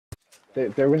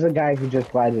There was a guy who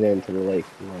just glided into the lake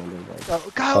and landed like.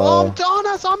 Oh, God, on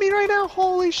us, on me right now.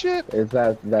 Holy shit. Is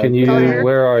that? Can you? Here.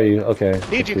 Where are you? Okay.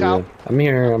 Need you, Kyle. I'm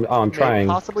here. I'm trying.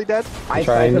 Possibly dead. I'm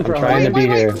trying to be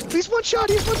here. He's one shot.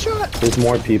 He's one shot. There's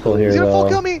more people here He's gonna though. full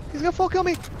kill me. He's gonna full kill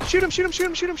me. Shoot him. Shoot him. Shoot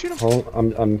him. Shoot him. Shoot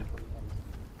him.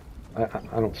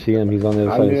 I don't see him. He's on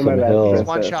the other side of some hill. He's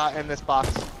one shot in this box.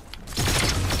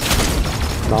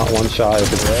 Not one shot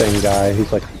if it's the same guy.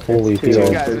 He's like fully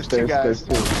healed. There's two guys.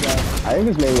 I think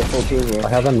it's maybe a full team here. I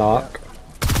have a knock.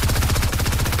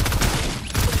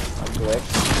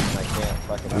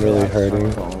 I'm really hurting.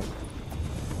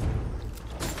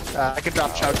 I can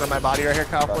drop chugs on my body right here,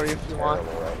 Kyle, for you if you want.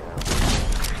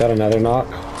 Got another knock.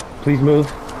 Please move.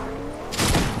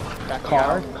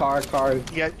 Car.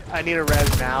 Yeah, I need a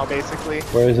res now, basically.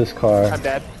 Where is this car? I'm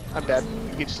dead. I'm dead.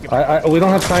 You just give we don't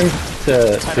have time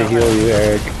to heal you,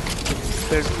 Eric.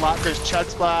 There's chug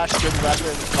splash, good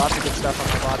weapons, lots of good stuff on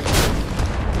my body.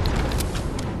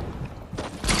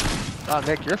 Oh,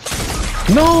 Nick, you're.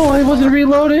 No, I wasn't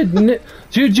reloaded.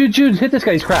 Jude, hit this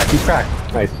guy. He's cracked.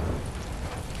 Nice.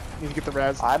 Need to get the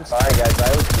res. I'm sorry, guys.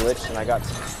 I was glitched and I got.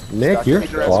 Nick, you're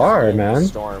far, man.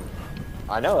 Storm.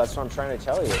 I know. That's what I'm trying to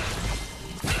tell you.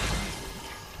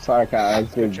 Sorry, Kyle.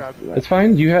 Good job. It's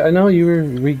fine. I know you were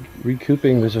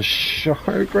recouping. There's a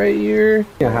shark right here.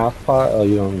 A half pot. Oh,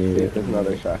 you don't need it. There's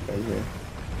another shotgun here.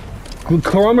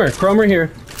 Cromer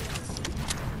here.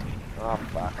 Oh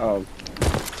fuck. Oh.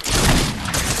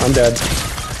 I'm dead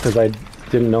because I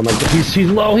didn't know my.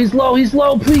 He's low.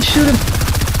 Please shoot him.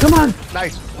 Come on.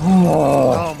 Nice.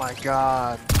 Oh my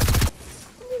god.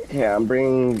 Yeah, I'm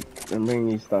bringing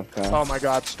you stuff, Kyle. Oh my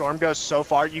god, Storm goes so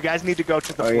far. You guys need to go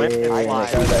to the blimp and fly.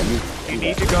 You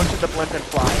need to go to the blimp and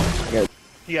fly. Yeah.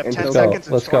 You have 10 Let's seconds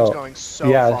go. and Storm's going so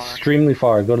yeah, far. extremely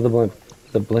far. Go to the blimp.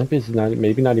 The blimp is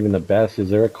maybe not even the best. Is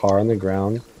there a car on the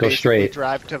ground? Go Basically straight.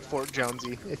 Drive to Fort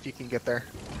Jonesy if you can get there.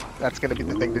 That's gonna be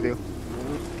the thing to do.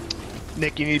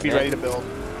 Nick, you need to be ready to build.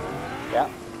 Yeah.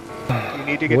 You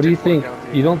need to get What to do you Fort think?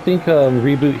 Jonesy. You don't think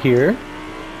reboot here?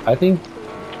 I think.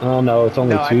 Oh no, it's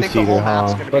only No, I think the two-seater, whole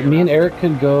map's huh? gonna But be me and around. Eric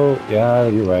could go. Yeah,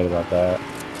 you're right about that.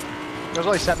 There's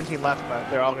only 17 left, but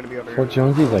they're all gonna be over here. Fort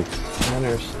Jonesy's like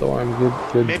center storm.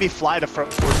 Good. Maybe fly to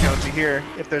Fort Jonesy here.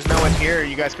 If there's no one here,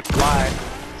 you guys could fly.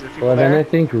 Is there people Well, there? then I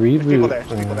think reboot. There's people there.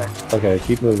 There's people there. Okay,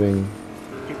 keep moving.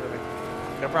 Keep moving.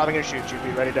 They're probably gonna shoot you. Be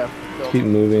ready to build. Keep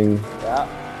moving. Yeah.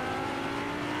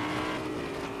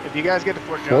 If you guys get to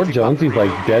Fort Jonesy, Fort Jonesy's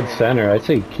like dead center. I'd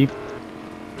say keep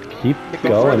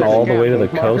going all the way to the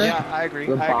coast. Yeah, I agree.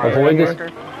 Avoid this.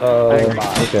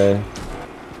 Okay.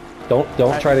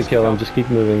 Don't try to kill him. Just keep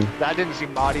moving. That didn't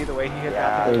seem body the way he hit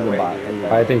Yeah, that. There's a bot.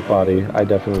 I think body. I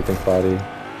definitely think body.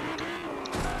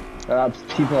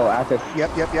 People at this.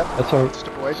 Yep. That's all. Just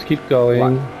avoid. Just keep going.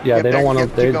 Yeah, Yep, they don't want to.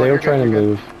 keep They going, were you're trying to good, you're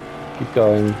move. Keep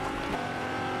going.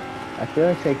 I feel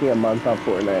like taking a month off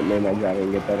Fortnite made my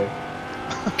driving get better.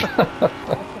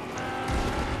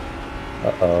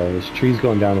 Uh-oh, this tree's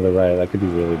going down to the right. That could be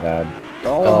really bad.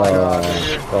 Oh, my god.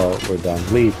 Oh, we're done.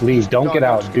 Leave. Don't get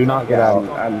out. Do not get out.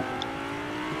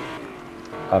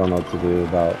 I don't know what to do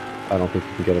about. I don't think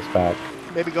you can get us back.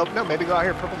 Maybe go out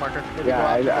here, purple marker. Maybe Yeah,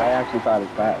 I go out. actually thought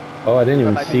it's that. Oh, I didn't That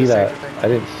even might be see the that. safer thing. I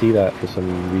didn't see that for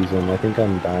some reason. I think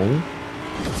I'm dying.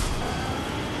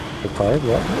 The card?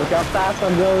 What? Look how fast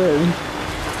I'm going.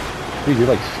 Dude, you're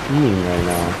like skiing right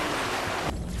now.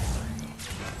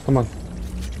 Come on.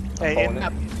 Hey,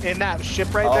 in that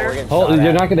ship right Oh, we're there, getting Hold. shot You're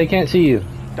at. not. They can't see you.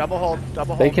 double hold.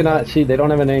 They cannot see. They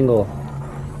don't have an angle.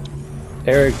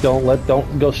 Eric, don't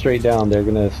go straight down. They're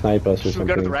gonna snipe us or Should we something.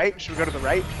 go to the right? Should we go to the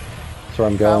right? That's where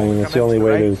I'm going. It's the coming only to the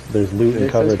way. right. There's loot and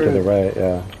This cover is to for- the right.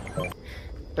 Yeah.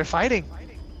 They're fighting.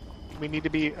 We need to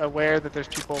be aware that there's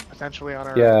people potentially on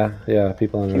our. Yeah.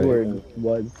 People on the right. Keyword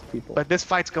was people. But this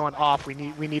fight's going off. We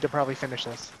need to probably finish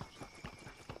this.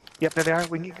 Yep, there they are.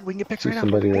 We can get pics See right now.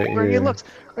 somebody right Where he here. looks.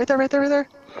 Right there.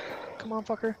 Come on,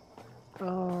 fucker.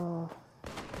 Oh.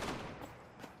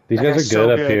 These That guys guy's are so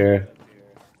good up good. here.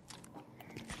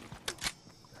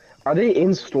 Are they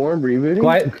in Storm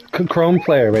rebooting? Chrome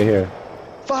player right here.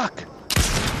 Fuck!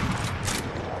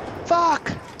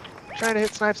 Trying to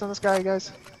hit snipes on this guy,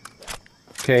 guys.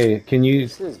 Okay, can you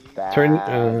This is bad.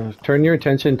 turn your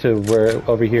attention to where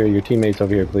over here, your teammates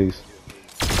over here, please.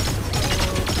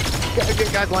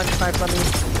 Guys lining snipes on me.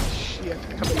 Shit.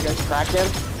 Come to you guys. Crack him.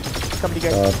 Come to you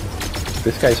guys.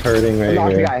 This guy's hurting right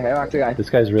Knock the here. guy. Knock the guy. This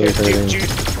guy's really hurting.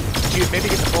 Jude, maybe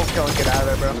get the full kill and get out of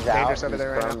there, bro. He's Dangerous out. over He's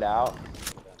there right burned now. out.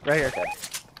 Right here. Okay.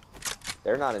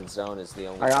 They're not in zone is the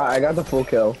only. I got the full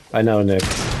kill. I know, Nick,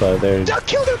 but they're I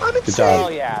killed him! I'm good insane! job. Oh,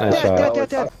 yeah. Nice shot.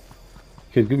 Dead.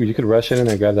 You could rush in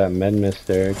and grab that med mist,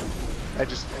 Eric. I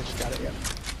just got it, yeah.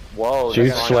 Whoa.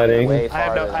 Jude's this one sweating. way I have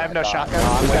farther no, than I have no thought. shotgun.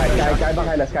 I'm I have no Guy shotgun.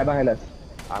 behind us, guy behind us.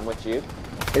 I'm with Jude.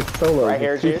 It's solo. Right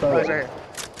here, it's two Jude. solos. Right here.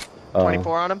 Oh.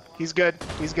 24 on him. He's good.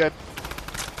 He's good.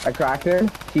 I cracked him.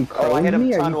 He Oh, I hit cloned him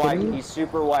me. Are ton you white. kidding me? He's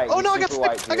super white. Oh He's no, I got super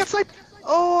white, sniped. I got Jude. sniped.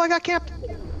 Oh, I got camped.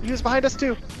 He was behind us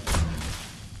too.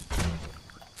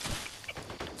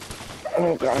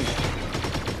 Oh god.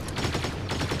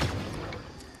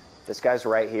 This guy's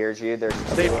right here, Jude. They're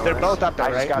both up there, I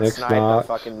just right? got Nick's sniped. I'm knocked.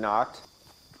 fucking knocked.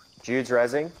 Jude's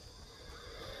rezzing.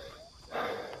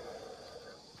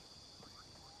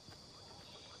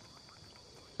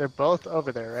 They're both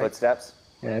over there, right? Footsteps.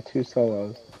 Yeah, two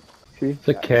solos. See? It's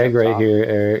a keg right here,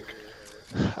 Eric.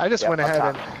 I just Yep, went up ahead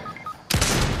top.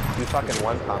 and. You fucking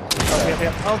one pump. Oh,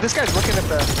 yep. Oh, this guy's looking at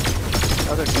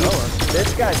the other solo.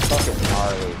 This guy's fucking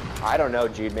gnarly. I don't know,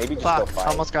 Jude. Maybe just go Fuck, fight.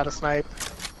 almost got a snipe.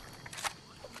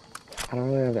 I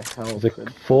don't know the hell. There's a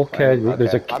full keg.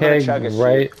 There's a I'm gonna keg chug a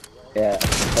right. Yeah.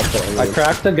 That's what I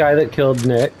cracked the guy that killed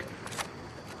Nick.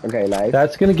 Okay, nice.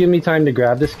 That's gonna give me time to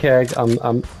grab this keg.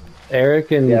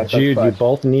 Eric and Yeah, that's Jude, you clutch.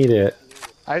 both need it.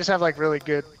 I just have like really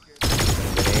good.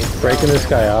 Breaking this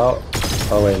guy out.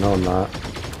 Oh wait, no, I'm not.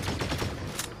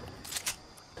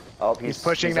 Oh, He's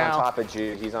pushing now. on top of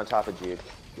Jude. He's on top of Jude.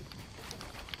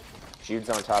 Jude's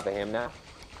on top of him now.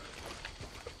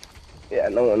 Yeah,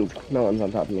 no one's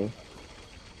on top of me.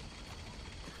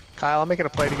 Kyle, I'm making a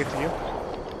play to get to you.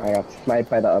 I got sniped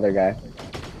by the other guy.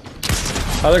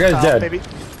 Other guy's Kyle, dead. maybe.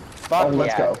 Fuck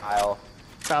let's yeah, go. Kyle.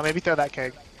 Kyle, maybe throw that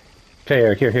keg. Okay,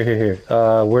 Eric, here.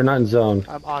 We're not in zone.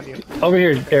 I'm on you. Over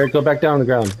here, Eric, go back down on the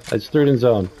ground. I just threw it in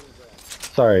zone.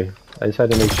 Sorry, I just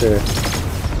had to make sure.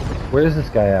 Where is this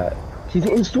guy at? He's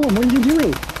in storm. What are you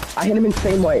doing? I hit him in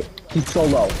same way. He's so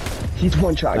low. He's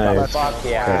one shot. Nice. Fuck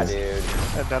yeah, Okay.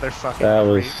 dude. Another fucking That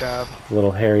was great dub. a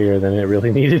little hairier than it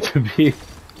really needed to be.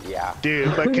 Yeah.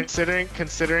 Dude, but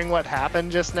considering what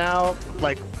happened just now,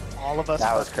 like all of us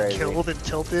That was fucking crazy. killed and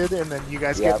tilted, and then you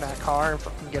guys Yep. get in that car and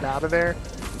fucking get out of there.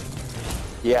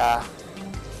 Yeah.